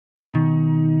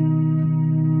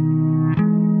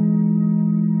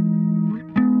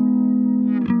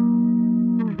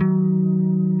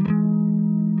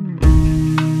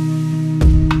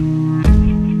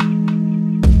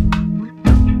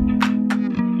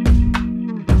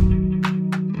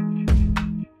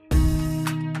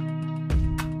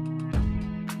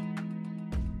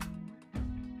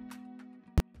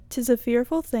'Tis a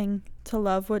fearful thing to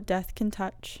love what death can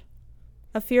touch,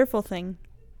 a fearful thing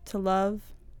to love,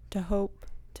 to hope,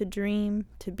 to dream,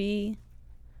 to be,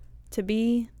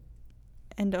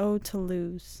 and oh, to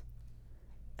lose.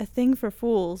 A thing for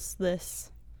fools, this,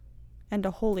 and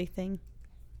a holy thing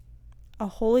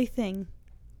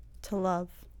to love.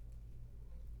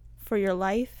 For your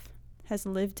life has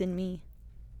lived in me,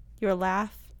 your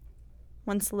laugh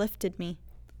once lifted me,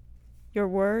 your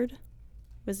word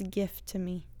was a gift to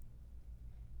me.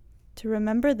 To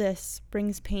remember this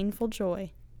brings painful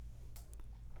joy.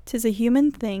 'Tis a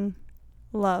human thing,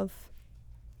 love,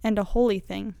 and a holy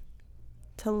thing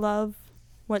to love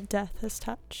what death has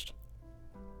touched.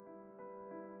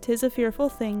 'Tis a fearful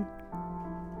thing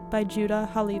by Judah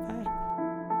Halevi.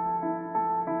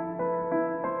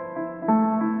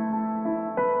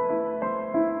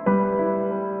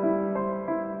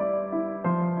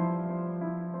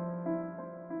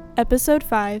 Episode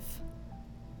 5.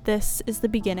 This is the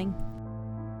beginning.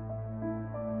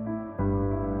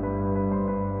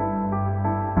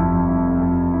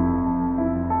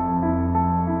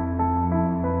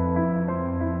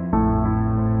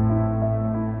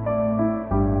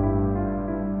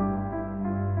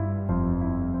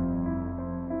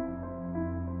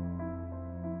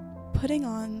 Putting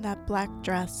on that black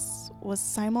dress was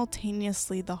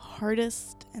simultaneously the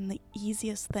hardest and the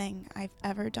easiest thing I've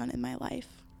ever done in my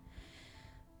life.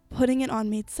 Putting it on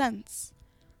made sense.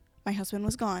 My husband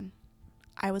was gone.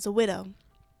 I was a widow.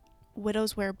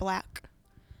 Widows wear black.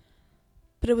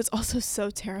 But it was also so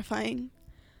terrifying.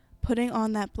 Putting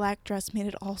on that black dress made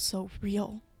it all so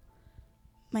real.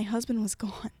 My husband was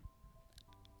gone.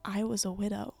 I was a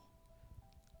widow.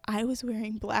 I was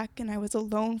wearing black and I was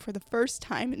alone for the first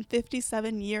time in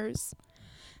 57 years.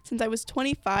 Since I was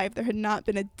 25, there had not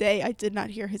been a day I did not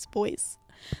hear his voice.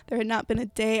 There had not been a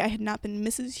day I had not been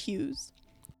Mrs. Hughes.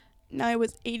 Now I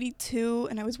was 82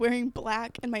 and I was wearing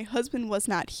black and my husband was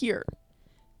not here.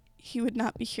 He would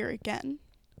not be here again.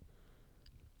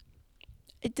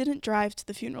 I didn't drive to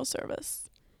the funeral service.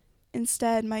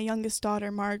 Instead, my youngest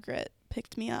daughter, Margaret,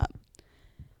 picked me up.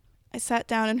 I sat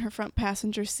down in her front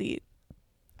passenger seat.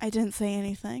 I didn't say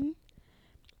anything.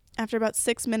 After about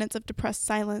 6 minutes of depressed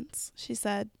silence, she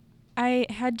said, I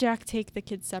had Jack take the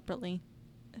kids separately.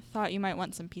 Thought you might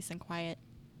want some peace and quiet.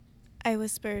 I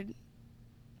whispered,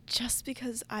 just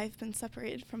because I've been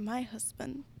separated from my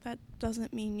husband, that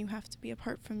doesn't mean you have to be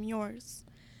apart from yours.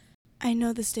 I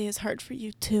know this day is hard for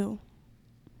you too.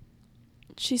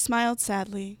 She smiled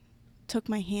sadly, took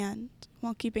my hand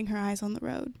while keeping her eyes on the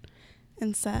road,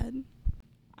 and said,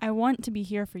 I want to be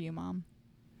here for you, Mom.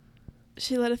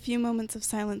 She let a few moments of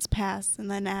silence pass and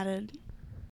then added,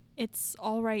 It's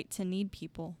all right to need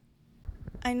people.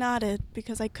 I nodded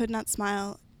because I could not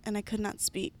smile and I could not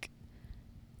speak.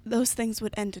 Those things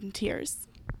would end in tears.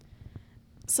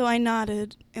 So I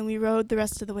nodded and we rode the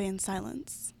rest of the way in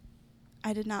silence.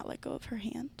 I did not let go of her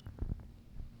hand.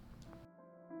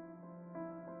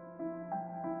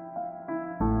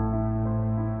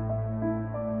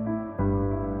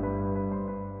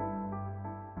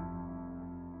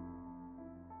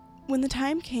 When the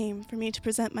time came for me to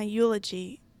present my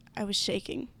eulogy, I was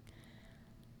shaking.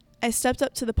 I stepped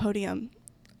up to the podium,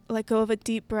 let go of a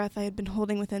deep breath I had been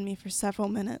holding within me for several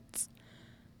minutes.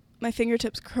 My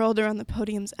fingertips curled around the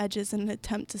podium's edges in an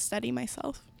attempt to steady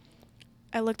myself.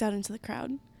 I looked out into the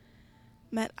crowd,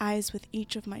 met eyes with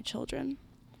each of my children.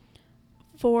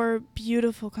 4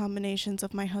 beautiful combinations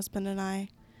of my husband and I,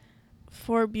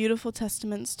 4 beautiful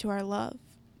testaments to our love,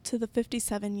 to the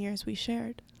 57 years we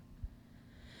shared.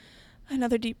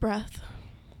 Another deep breath.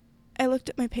 I looked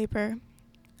at my paper.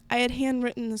 I had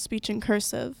handwritten the speech in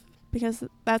cursive, because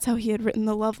that's how he had written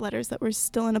the love letters that were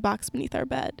still in a box beneath our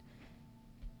bed.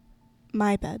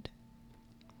 My bed.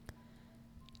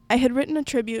 I had written a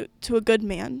tribute to a good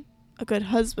man, a good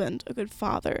husband, a good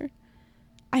father.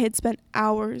 I had spent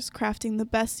hours crafting the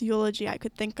best eulogy I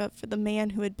could think of for the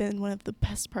man who had been one of the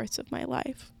best parts of my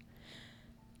life.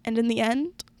 And in the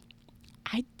end,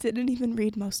 I didn't even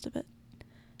read most of it.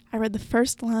 I read the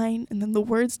first line, and then the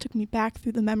words took me back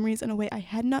through the memories in a way I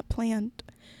had not planned,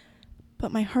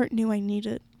 but my heart knew I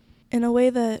needed, in a way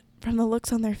that, from the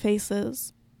looks on their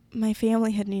faces, my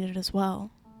family had needed as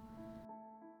well.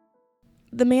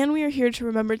 The man we are here to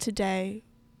remember today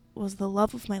was the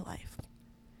love of my life,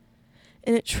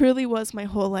 and it truly was my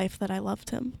whole life that I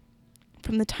loved him,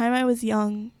 from the time I was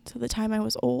young to the time I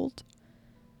was old.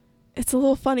 It's a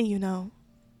little funny, you know.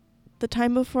 The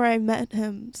time before I met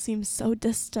him seems so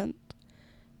distant,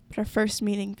 but our first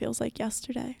meeting feels like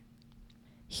yesterday.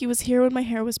 He was here when my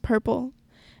hair was purple,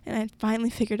 and I had finally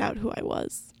figured out who I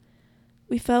was.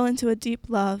 We fell into a deep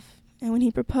love, and when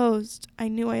he proposed, I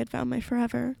knew I had found my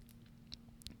forever.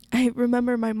 I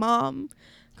remember my mom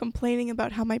complaining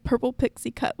about how my purple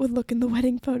pixie cut would look in the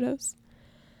wedding photos.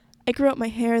 I grew out my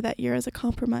hair that year as a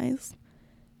compromise.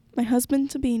 My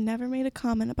husband-to-be never made a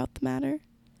comment about the matter.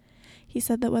 He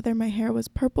said that whether my hair was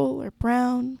purple or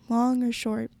brown, long or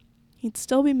short, he'd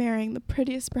still be marrying the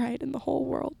prettiest bride in the whole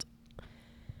world.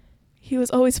 He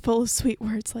was always full of sweet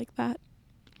words like that.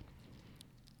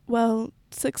 Well,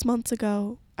 6 months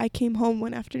ago, I came home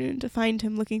one afternoon to find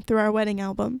him looking through our wedding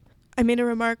album. I made a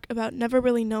remark about never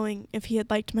really knowing if he had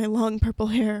liked my long purple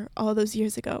hair all those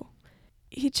years ago.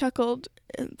 He chuckled,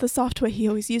 the soft way he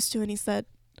always used to, and he said,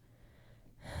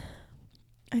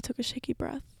 I took a shaky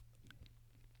breath.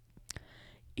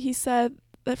 He said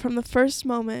that from the first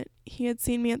moment he had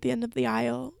seen me at the end of the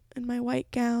aisle in my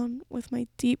white gown with my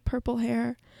deep purple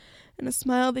hair and a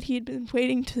smile that he had been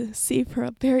waiting to see for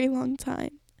a very long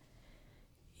time.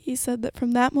 He said that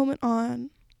from that moment on,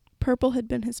 purple had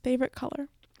been his favorite color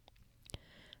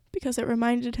because it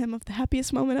reminded him of the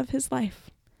happiest moment of his life,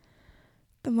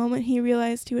 the moment he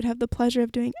realized he would have the pleasure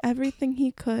of doing everything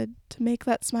he could to make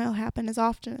that smile happen as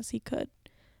often as he could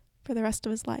for the rest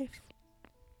of his life.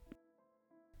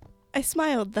 I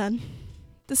smiled then,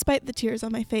 despite the tears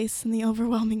on my face and the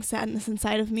overwhelming sadness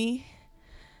inside of me.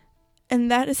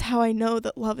 And that is how I know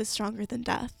that love is stronger than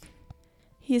death.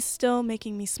 He is still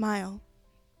making me smile,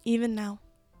 even now,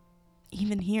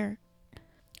 even here.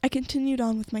 I continued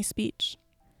on with my speech.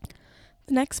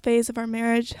 The next phase of our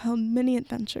marriage held many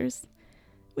adventures.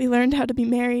 We learned how to be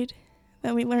married,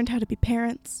 then we learned how to be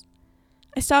parents.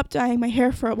 I stopped dyeing my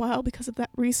hair for a while because of that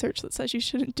research that says you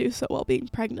shouldn't do so while being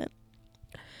pregnant.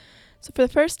 So for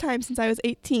the first time since I was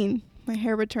 18, my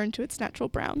hair returned to its natural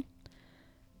brown.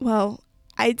 Well,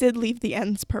 I did leave the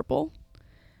ends purple.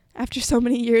 After so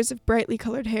many years of brightly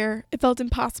colored hair, it felt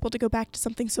impossible to go back to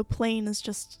something so plain as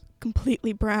just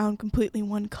completely brown, completely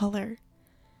one color.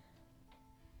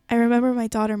 I remember my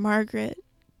daughter Margaret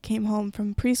came home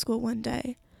from preschool one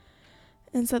day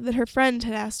and said that her friend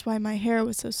had asked why my hair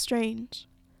was so strange.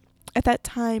 At that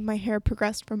time, my hair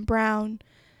progressed from brown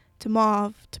to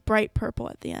mauve to bright purple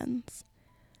at the ends.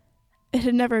 It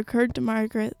had never occurred to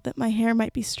Margaret that my hair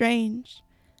might be strange.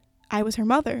 I was her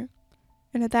mother,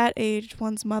 and at that age,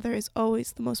 one's mother is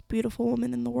always the most beautiful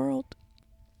woman in the world.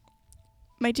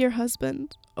 My dear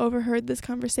husband overheard this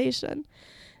conversation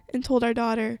and told our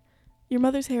daughter, "Your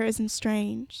mother's hair isn't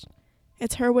strange.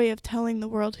 It's her way of telling the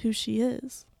world who she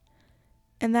is."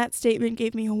 And that statement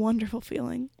gave me a wonderful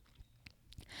feeling.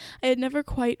 I had never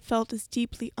quite felt as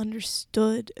deeply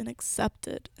understood and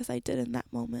accepted as I did in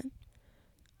that moment.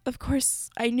 Of course,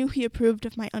 I knew he approved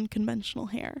of my unconventional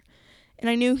hair, and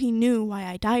I knew he knew why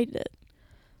I dyed it.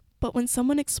 But when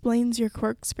someone explains your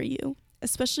quirks for you,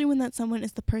 especially when that someone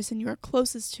is the person you are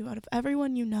closest to out of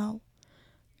everyone you know,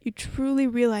 you truly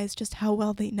realize just how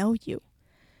well they know you.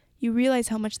 You realize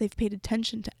how much they've paid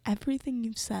attention to everything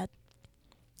you've said.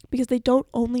 Because they don't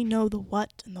only know the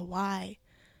what and the why,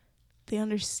 they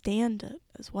understand it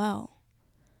as well.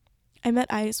 I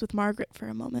met eyes with Margaret for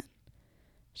a moment.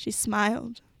 She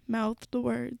smiled, mouthed the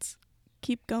words,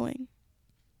 "Keep going."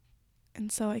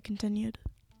 And so I continued.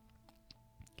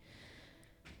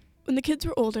 When the kids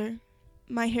were older,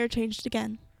 my hair changed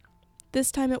again.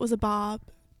 This time it was a bob,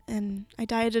 and I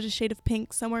dyed it a shade of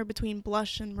pink somewhere between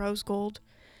blush and rose gold.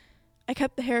 I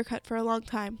kept the haircut for a long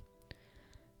time.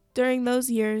 During those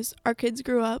years, our kids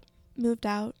grew up, moved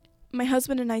out. My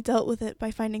husband and I dealt with it by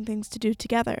finding things to do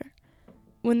together.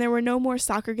 When there were no more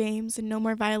soccer games and no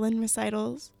more violin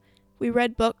recitals, we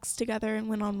read books together and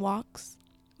went on walks.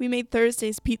 We made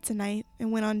Thursdays pizza night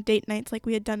and went on date nights like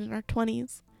we had done in our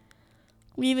 20s.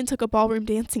 We even took a ballroom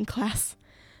dancing class,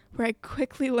 where I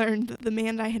quickly learned that the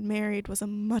man I had married was a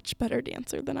much better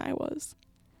dancer than I was.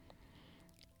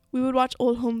 We would watch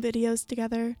old home videos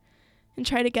together and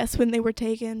try to guess when they were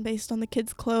taken based on the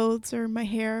kids' clothes or my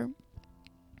hair.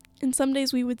 And some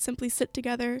days we would simply sit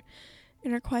together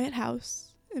in our quiet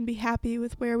house and be happy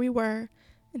with where we were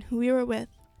and who we were with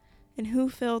and who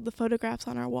filled the photographs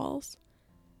on our walls.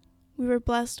 We were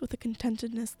blessed with a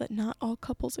contentedness that not all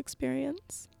couples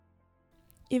experience.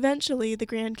 Eventually, the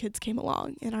grandkids came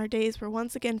along, and our days were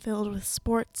once again filled with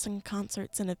sports and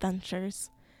concerts and adventures.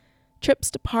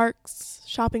 Trips to parks,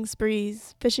 shopping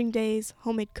sprees, fishing days,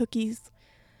 homemade cookies.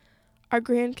 Our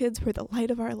grandkids were the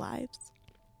light of our lives.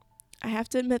 I have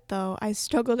to admit, though, I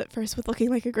struggled at first with looking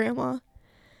like a grandma.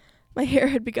 My hair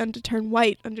had begun to turn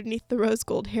white underneath the rose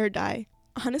gold hair dye.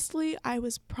 Honestly, I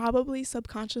was probably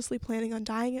subconsciously planning on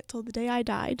dyeing it till the day I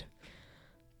died.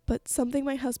 But something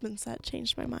my husband said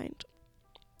changed my mind.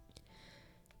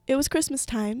 It was Christmas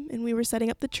time, and we were setting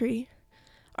up the tree.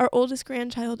 Our oldest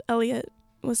grandchild, Elliot,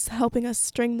 was helping us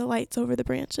string the lights over the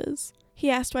branches.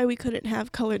 He asked why we couldn't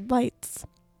have colored lights.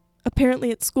 Apparently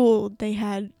at school, they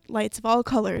had lights of all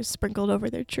colors sprinkled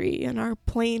over their tree, and our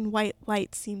plain white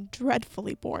light seemed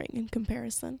dreadfully boring in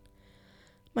comparison.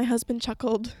 My husband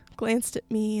chuckled, glanced at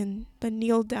me, and then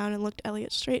kneeled down and looked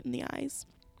Elliot straight in the eyes.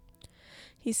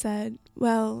 He said,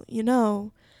 "Well, you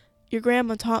know, your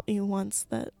grandma taught me once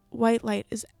that white light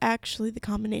is actually the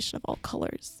combination of all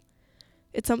colors.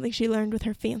 It's something she learned with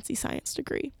her fancy science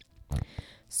degree.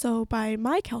 So by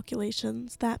my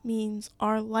calculations, that means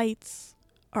our lights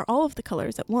are all of the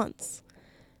colors at once.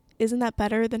 Isn't that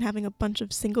better than having a bunch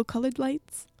of single-colored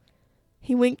lights?"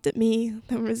 He winked at me,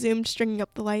 then resumed stringing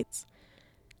up the lights.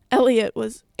 Elliot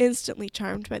was instantly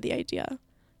charmed by the idea.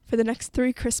 For the next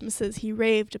 3 Christmases, he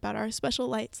raved about our special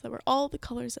lights that were all the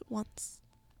colors at once.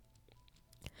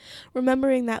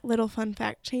 Remembering that little fun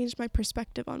fact changed my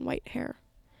perspective on white hair.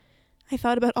 I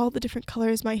thought about all the different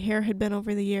colors my hair had been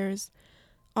over the years,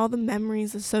 all the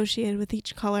memories associated with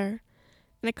each color,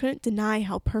 and I couldn't deny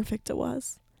how perfect it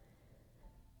was.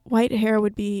 White hair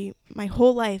would be my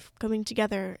whole life coming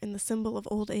together in the symbol of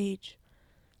old age.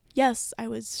 Yes, I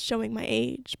was showing my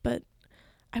age, but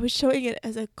I was showing it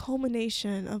as a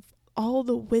culmination of all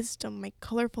the wisdom my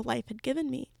colorful life had given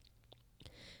me.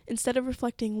 Instead of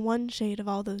reflecting one shade of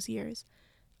all those years,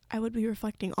 I would be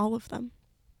reflecting all of them.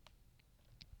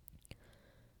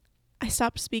 I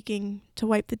stopped speaking to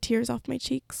wipe the tears off my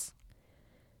cheeks.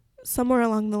 Somewhere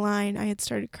along the line, I had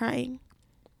started crying.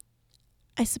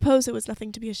 I suppose it was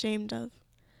nothing to be ashamed of.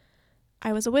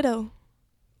 I was a widow.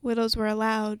 Widows were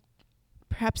allowed,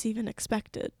 perhaps even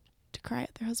expected, to cry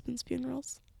at their husbands'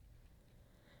 funerals.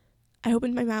 I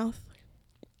opened my mouth,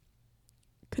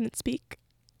 couldn't speak,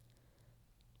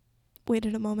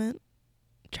 waited a moment,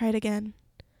 tried again.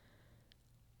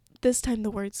 This time the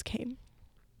words came.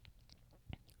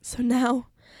 So now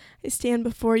I stand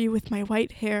before you with my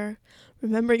white hair,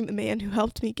 remembering the man who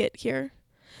helped me get here,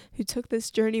 who took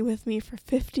this journey with me for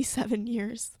 57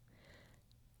 years.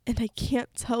 And I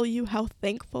can't tell you how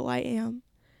thankful I am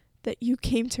that you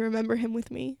came to remember him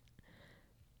with me.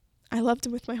 I loved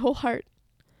him with my whole heart,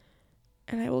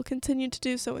 and I will continue to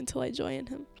do so until I join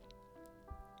him.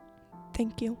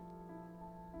 Thank you.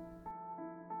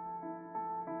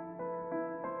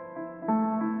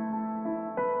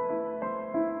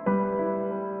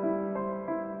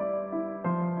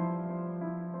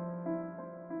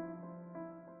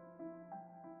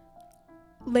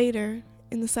 Later,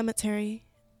 in the cemetery,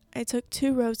 I took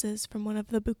 2 roses from one of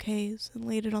the bouquets and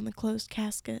laid it on the closed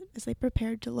casket as I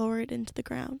prepared to lower it into the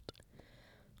ground.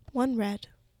 1 red,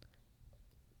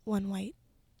 1 white.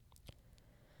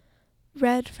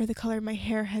 Red for the color my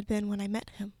hair had been when I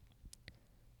met him.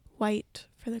 White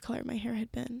for the color my hair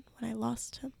had been when I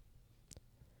lost him.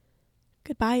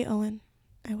 "Goodbye, Owen,"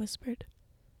 I whispered.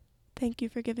 "Thank you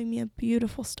for giving me a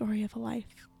beautiful story of a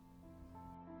life."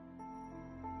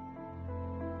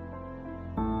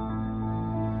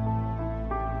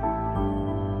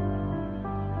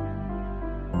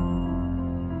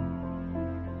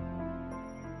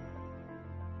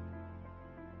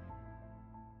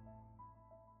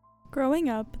 Growing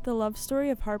up, the love story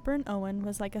of Harper and Owen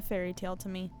was like a fairy tale to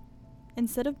me.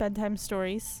 Instead of bedtime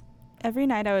stories, every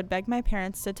night I would beg my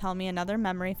parents to tell me another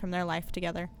memory from their life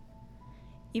together.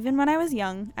 Even when I was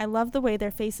young, I loved the way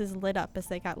their faces lit up as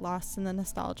they got lost in the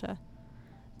nostalgia.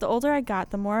 The older I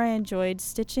got, the more I enjoyed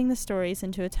stitching the stories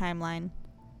into a timeline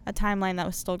that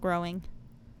was still growing.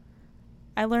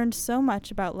 I learned so much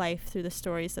about life through the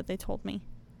stories that they told me.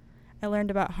 I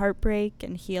learned about heartbreak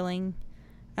and healing.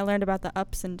 I learned about the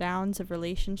ups and downs of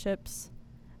relationships.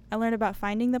 I learned about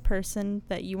finding the person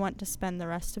that you want to spend the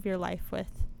rest of your life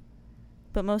with.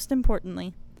 But most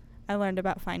importantly, I learned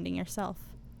about finding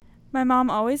yourself. My mom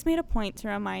always made a point to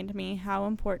remind me how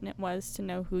important it was to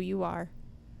know who you are.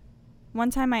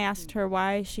 One time I asked her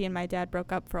why she and my dad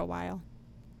broke up for a while.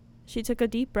 She took a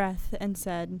deep breath and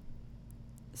said,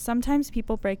 "Sometimes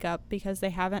people break up because they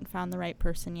haven't found the right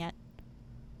person yet.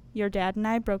 Your dad and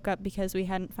I broke up because we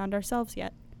hadn't found ourselves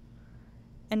yet.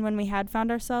 And when we had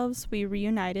found ourselves, we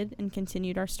reunited and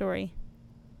continued our story."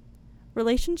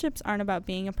 Relationships aren't about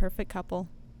being a perfect couple.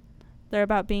 They're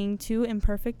about being 2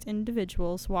 imperfect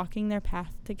individuals walking their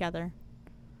path together.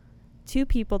 2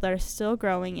 people that are still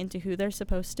growing into who they're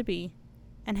supposed to be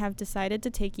and have decided to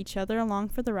take each other along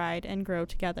for the ride and grow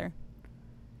together.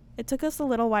 It took us a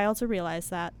little while to realize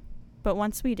that, but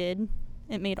once we did,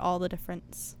 it made all the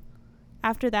difference.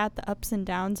 After that, the ups and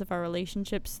downs of our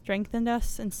relationship strengthened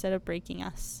us instead of breaking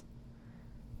us.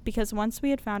 Because once we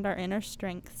had found our inner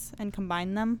strengths and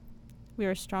combined them, we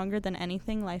were stronger than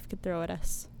anything life could throw at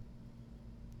us.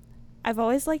 I've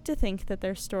always liked to think that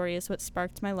their story is what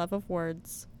sparked my love of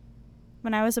words.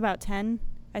 When I was about 10,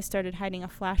 I started hiding a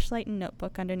flashlight and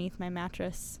notebook underneath my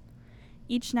mattress.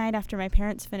 Each night after my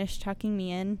parents finished tucking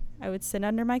me in, I would sit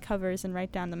under my covers and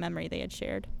write down the memory they had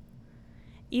shared.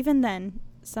 Even then,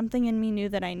 something in me knew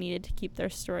that I needed to keep their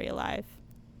story alive.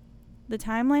 The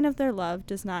timeline of their love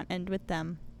does not end with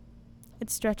them. It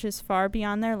stretches far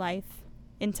beyond their life,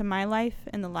 into my life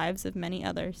and the lives of many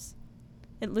others.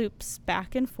 It loops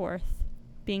back and forth,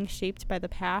 being shaped by the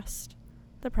past,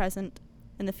 the present,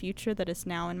 and the future that is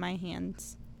now in my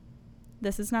hands.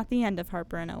 This is not the end of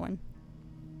Harper and Owen.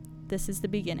 This is the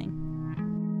beginning.